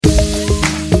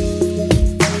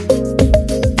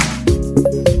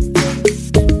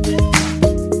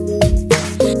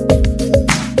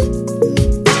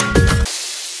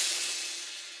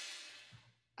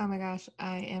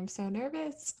so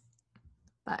nervous,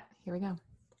 but here we go.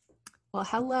 Well,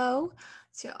 hello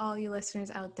to all you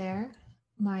listeners out there.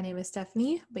 My name is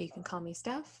Stephanie, but you can call me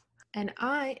Steph, and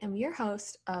I am your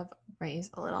host of Raise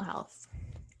a Little Health.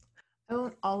 I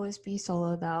won't always be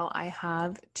solo though. I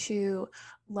have two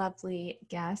lovely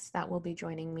guests that will be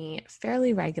joining me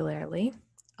fairly regularly.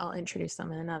 I'll introduce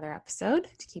them in another episode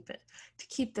to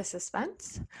keep the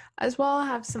suspense, as well as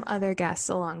have some other guests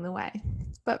along the way.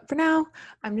 But for now,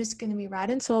 I'm just going to be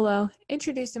riding solo,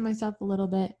 introducing myself a little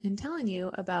bit, and telling you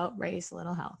about Raise a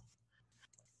Little Health.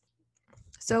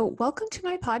 So welcome to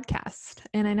my podcast.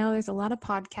 And I know there's a lot of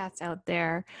podcasts out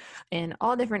there in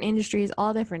all different industries,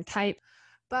 all different types,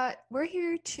 but we're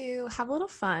here to have a little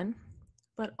fun,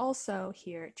 but also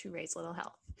here to raise a little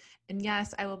health. And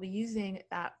yes, I will be using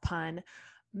that pun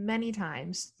many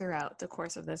times throughout the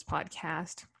course of this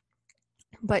podcast.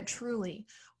 But truly,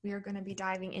 we are going to be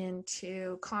diving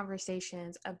into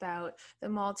conversations about the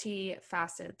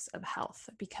multi-facets of health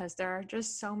because there are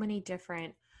just so many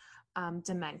different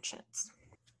dimensions.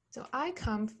 So I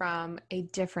come from a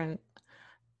different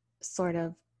sort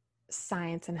of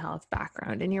science and health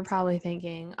background, and you're probably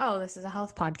thinking, oh, this is a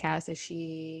health podcast. Is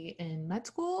she in med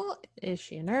school? Is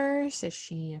she a nurse? Is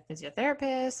she a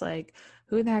physiotherapist? Like,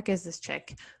 who the heck is this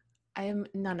chick? I am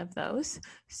none of those.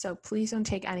 So please don't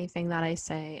take anything that I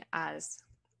say as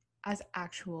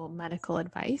actual medical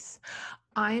advice.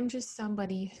 I am just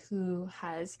somebody who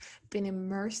has been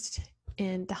immersed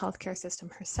in the healthcare system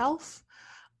herself.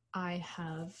 I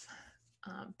have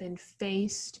been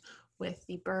faced with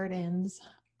the burdens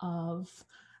of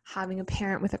having a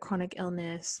parent with a chronic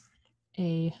illness,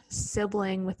 a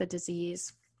sibling with a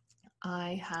disease.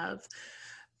 I have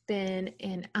been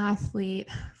an athlete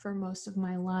for most of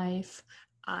my life.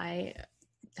 I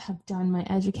have done my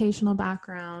educational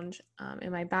background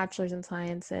in my bachelor's in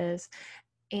sciences,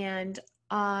 and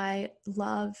I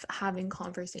love having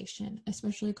conversation,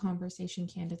 especially conversation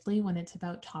candidly when it's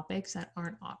about topics that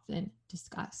aren't often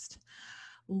discussed.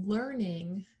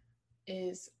 Learning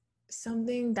is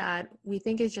something that we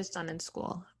think is just done in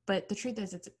school, but the truth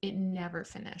is it never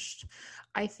finished.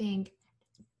 I think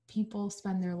people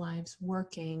spend their lives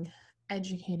working,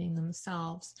 educating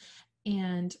themselves,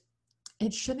 and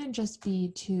it shouldn't just be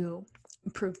to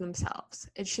improve themselves.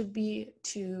 It should be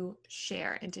to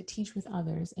share and to teach with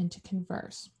others and to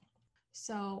converse.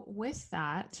 So with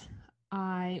that,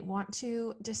 I want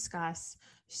to discuss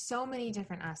so many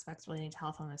different aspects relating to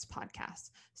health on this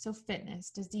podcast. So fitness,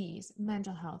 disease,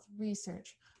 mental health,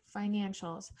 research,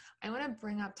 financials. I want to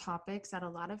bring up topics that a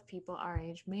lot of people our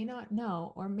age may not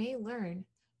know or may learn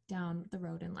down the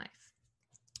road in life.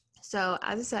 So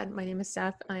as I said, my name is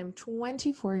Steph. I'm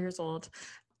 24 years old,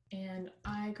 and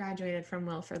I graduated from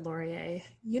Wilfrid Laurier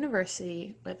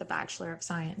University with a Bachelor of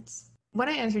Science. When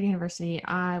I entered university,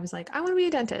 I was like, I want to be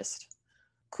a dentist.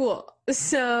 Cool.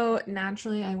 So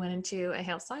naturally, I went into a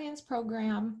health science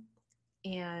program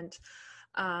and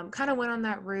kind of went on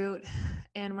that route.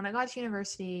 And when I got to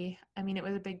university, I mean, it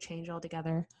was a big change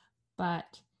altogether, but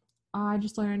I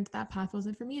just learned that path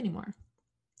wasn't for me anymore.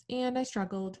 And I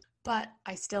struggled, but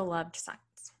I still loved science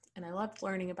and I loved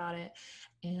learning about it,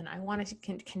 and I wanted to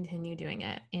continue doing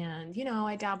it. And, you know,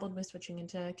 I dabbled with switching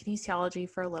into kinesiology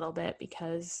for a little bit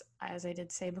because, as I did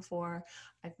say before,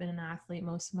 I've been an athlete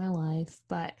most of my life,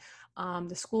 but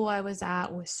the school I was at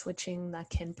was switching the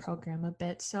kin program a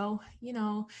bit. So, you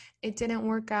know, it didn't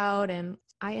work out, and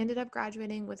I ended up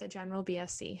graduating with a general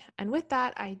BSc. And with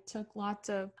that, I took lots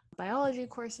of biology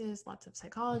courses, lots of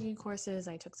psychology courses.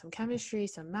 I took some chemistry,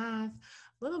 some math,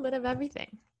 a little bit of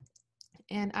everything.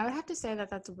 And I would have to say that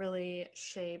that's really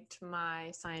shaped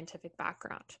my scientific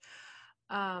background.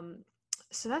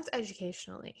 So that's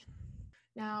educationally.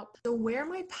 Now, so where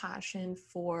my passion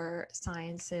for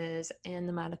sciences and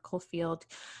the medical field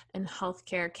and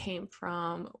healthcare came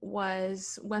from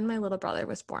was when my little brother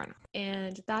was born.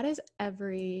 And that is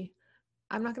I'm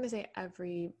not going to say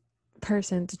every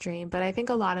person's dream, but I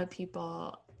think a lot of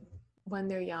people when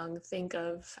they're young think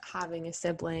of having a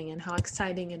sibling and how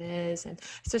exciting it is, and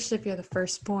especially if you're the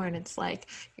firstborn, it's like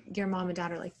your mom and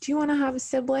dad are like, do you want to have a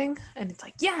sibling? And it's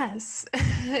like, yes.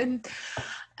 and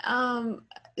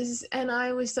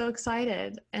I was so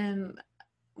excited. And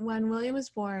when William was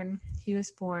born, he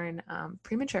was born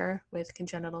premature with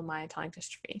congenital myotonic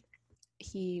dystrophy.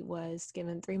 He was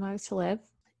given 3 months to live,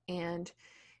 and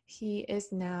he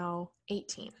is now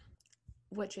 18,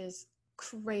 which is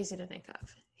crazy to think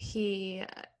of. He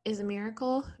is a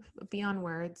miracle beyond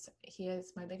words. He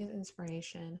is my biggest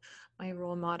inspiration, my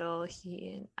role model.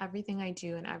 He everything I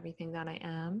do and everything that I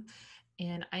am.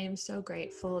 And I am so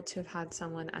grateful to have had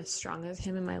someone as strong as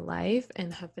him in my life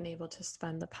and have been able to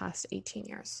spend the past 18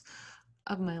 years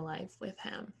of my life with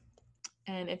him.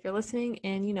 And if you're listening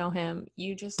and you know him,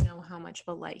 you just know how much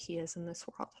of a light he is in this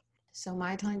world. So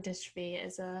myotonic dystrophy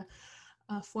is a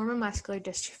form of muscular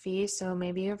dystrophy. So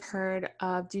maybe you've heard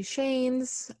of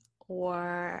Duchenne's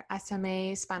or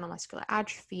SMA, spinal muscular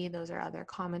atrophy. Those are other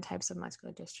common types of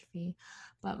muscular dystrophy.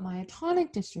 But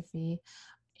myotonic dystrophy,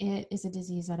 it is a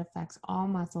disease that affects all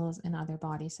muscles and other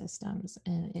body systems,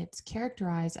 and it's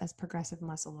characterized as progressive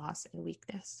muscle loss and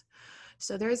weakness.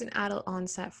 So there is an adult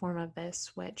onset form of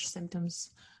this, which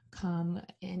symptoms come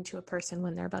into a person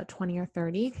when they're about 20 or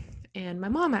 30. And my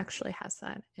mom actually has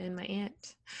that, and my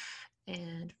aunt,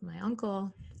 and my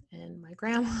uncle, and my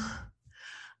grandma.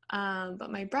 But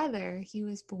my brother, he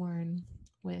was born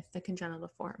with the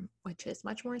congenital form, which is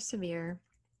much more severe,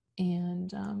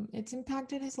 and it's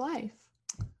impacted his life.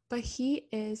 But he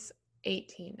is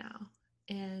 18 now.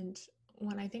 And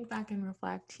when I think back and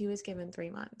reflect, he was given 3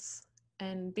 months.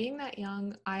 And being that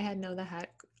young, I had no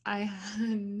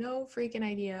freaking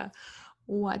idea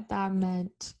what that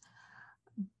meant.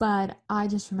 But I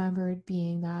just remembered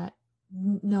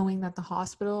knowing that the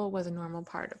hospital was a normal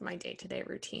part of my day-to-day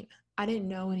routine. I didn't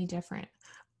know any different.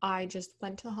 I just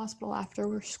went to the hospital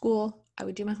after school. I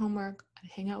would do my homework.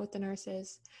 I'd hang out with the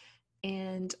nurses.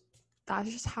 And that's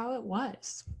just how it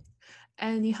was.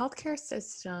 And the healthcare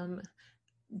system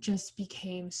just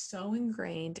became so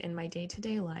ingrained in my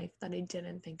day-to-day life that I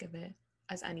didn't think of it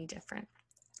as any different.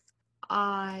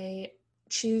 I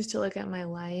choose to look at my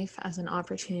life as an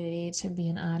opportunity to be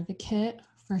an advocate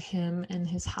for him and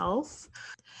his health.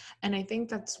 And I think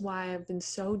that's why I've been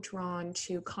so drawn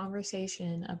to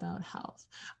conversation about health.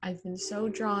 I've been so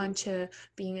drawn to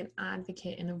being an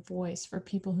advocate and a voice for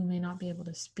people who may not be able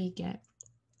to speak it.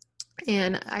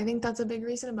 And I think that's a big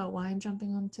reason about why I'm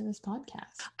jumping onto this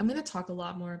podcast. I'm going to talk a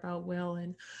lot more about Will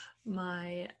and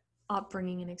my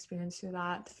upbringing and experience through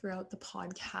that throughout the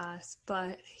podcast,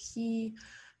 but he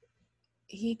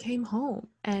came home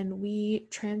and we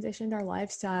transitioned our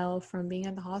lifestyle from being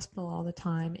at the hospital all the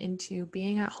time into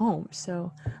being at home.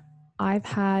 So I've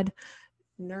had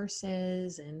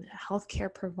nurses and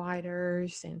healthcare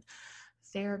providers and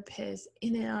therapists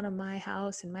in and out of my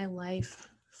house and my life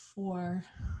for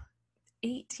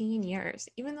 18 years,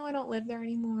 even though I don't live there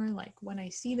anymore. Like when I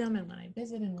see them and when I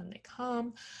visit and when they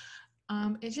come,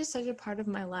 it's just such a part of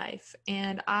my life.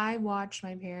 And I watched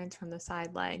my parents from the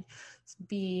sideline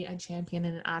be a champion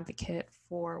and an advocate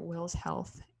for Will's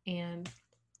health. And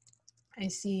I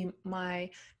see my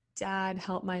dad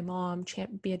help my mom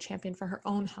be a champion for her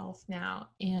own health now.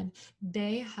 And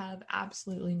they have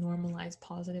absolutely normalized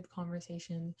positive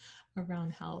conversation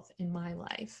around health in my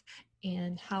life.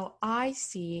 And how I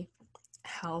see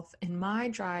health and my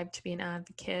drive to be an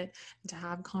advocate and to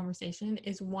have conversation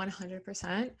is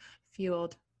 100%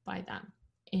 fueled by them.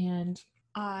 And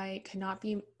I could not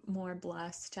be more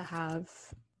blessed to have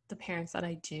the parents that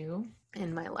I do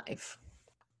in my life.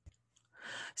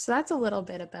 So that's a little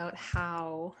bit about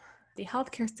how the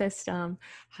healthcare system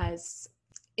has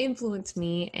influenced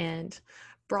me and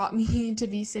brought me to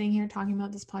be sitting here talking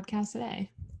about this podcast today.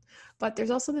 But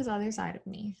there's also this other side of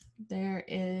me. There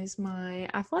is my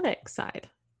athletic side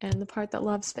and the part that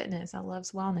loves fitness, that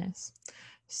loves wellness.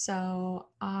 So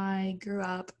I grew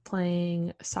up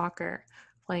playing soccer,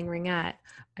 playing ringette.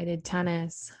 I did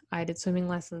tennis. I did swimming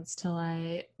lessons till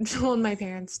I told my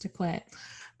parents to quit.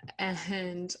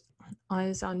 And I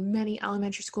was on many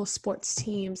elementary school sports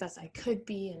teams as I could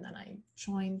be. And then I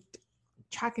joined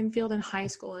track and field in high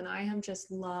school. And I have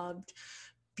just loved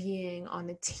being on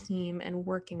the team and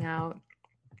working out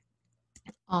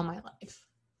all my life.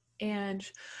 And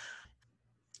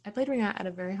I played ringette at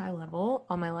a very high level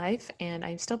all my life, and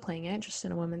I'm still playing it just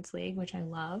in a women's league, which I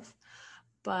love.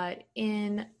 But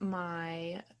in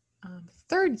my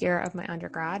third year of my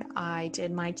undergrad, I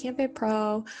did my CanFit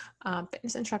Pro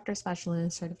fitness instructor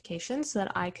specialist certification so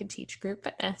that I could teach group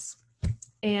fitness.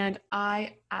 And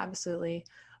I absolutely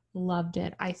loved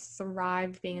it. I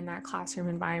thrived being in that classroom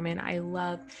environment. I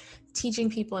love teaching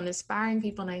people and inspiring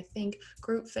people. And I think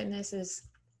group fitness is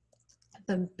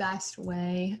the best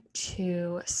way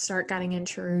to start getting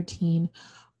into a routine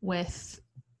with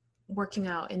working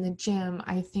out in the gym.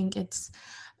 I think it's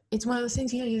one of those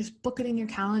things, you just book it in your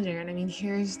calendar. And I mean,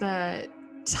 here's the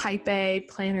type A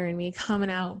planner in me coming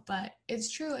out, but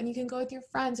it's true. And you can go with your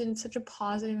friends and it's such a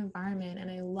positive environment. And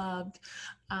I loved,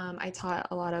 I taught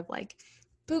a lot of like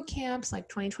boot camps, like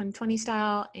 2020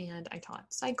 style, and I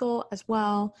taught cycle as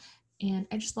well. And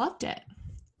I just loved it.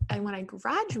 And when I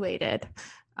graduated,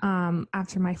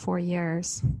 after my 4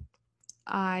 years,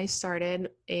 I started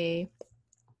a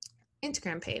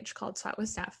Instagram page called Sweat with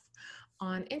Steph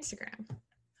on Instagram.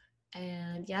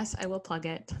 And yes, I will plug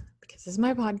it because this is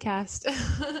my podcast.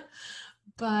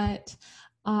 But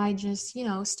I just,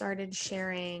 started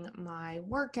sharing my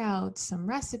workouts, some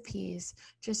recipes,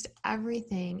 just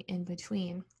everything in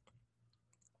between.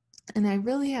 And I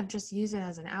really have just used it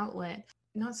as an outlet,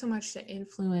 not so much to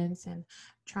influence and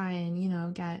try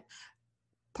and, get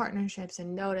partnerships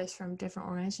and notice from different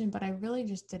organizations, but I really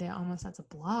just did it almost as a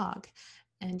blog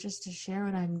and just to share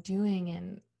what I'm doing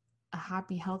in a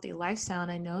happy, healthy lifestyle.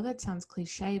 And I know that sounds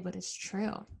cliche, but it's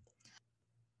true.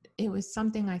 It was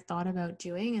something I thought about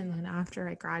doing. And then after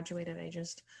I graduated, I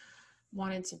just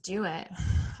wanted to do it.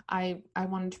 I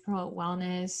wanted to promote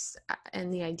wellness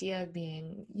and the idea of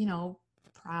being,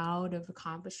 proud of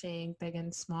accomplishing big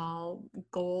and small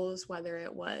goals, whether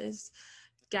it was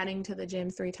getting to the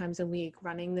gym 3 times a week,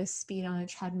 running this speed on a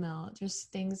treadmill,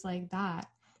 just things like that.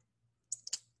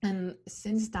 And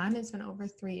since then, it's been over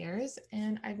 3 years,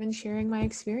 and I've been sharing my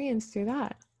experience through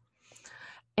that.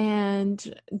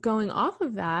 And going off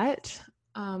of that,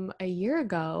 a year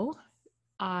ago,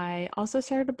 I also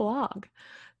started a blog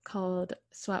called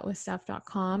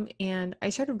sweatwithsteph.com, and I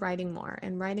started writing more.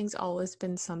 And writing's always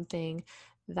been something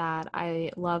that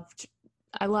I love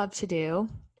to do.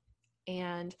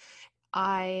 And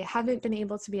I haven't been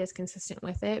able to be as consistent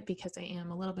with it because I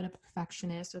am a little bit of a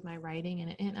perfectionist with my writing,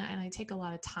 and I take a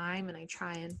lot of time, and I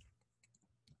try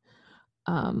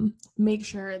and make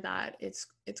sure that it's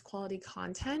quality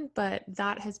content. But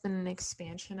that has been an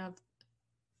expansion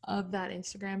of that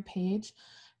Instagram page,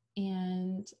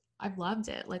 and I've loved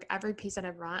it. Like every piece that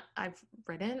I've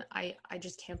written, I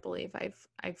just can't believe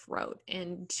I've wrote.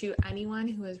 And to anyone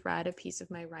who has read a piece of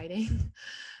my writing,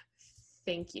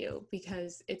 thank you,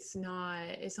 because it's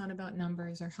not about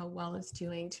numbers or how well it's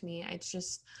doing to me.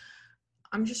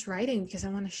 I'm just writing because I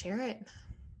want to share it,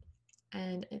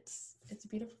 and it's a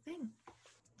beautiful thing.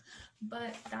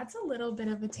 But that's a little bit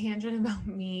of a tangent about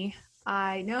me.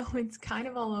 I know it's kind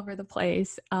of all over the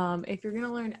place. If you're going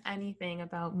to learn anything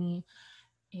about me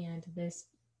and this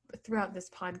throughout this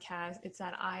podcast, it's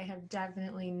that I have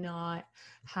definitely not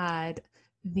had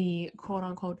the quote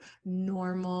unquote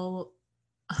normal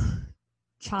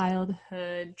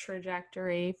childhood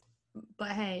trajectory, but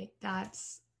hey,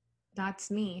 that's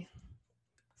me.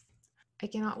 I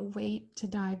cannot wait to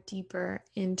dive deeper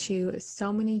into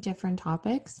so many different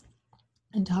topics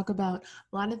and talk about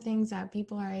a lot of things that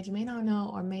people our age may not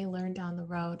know or may learn down the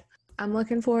road. I'm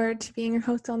looking forward to being your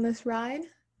host on this ride.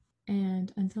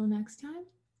 And until next time,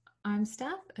 I'm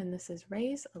Steph, and this is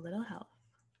Raise a Little Health.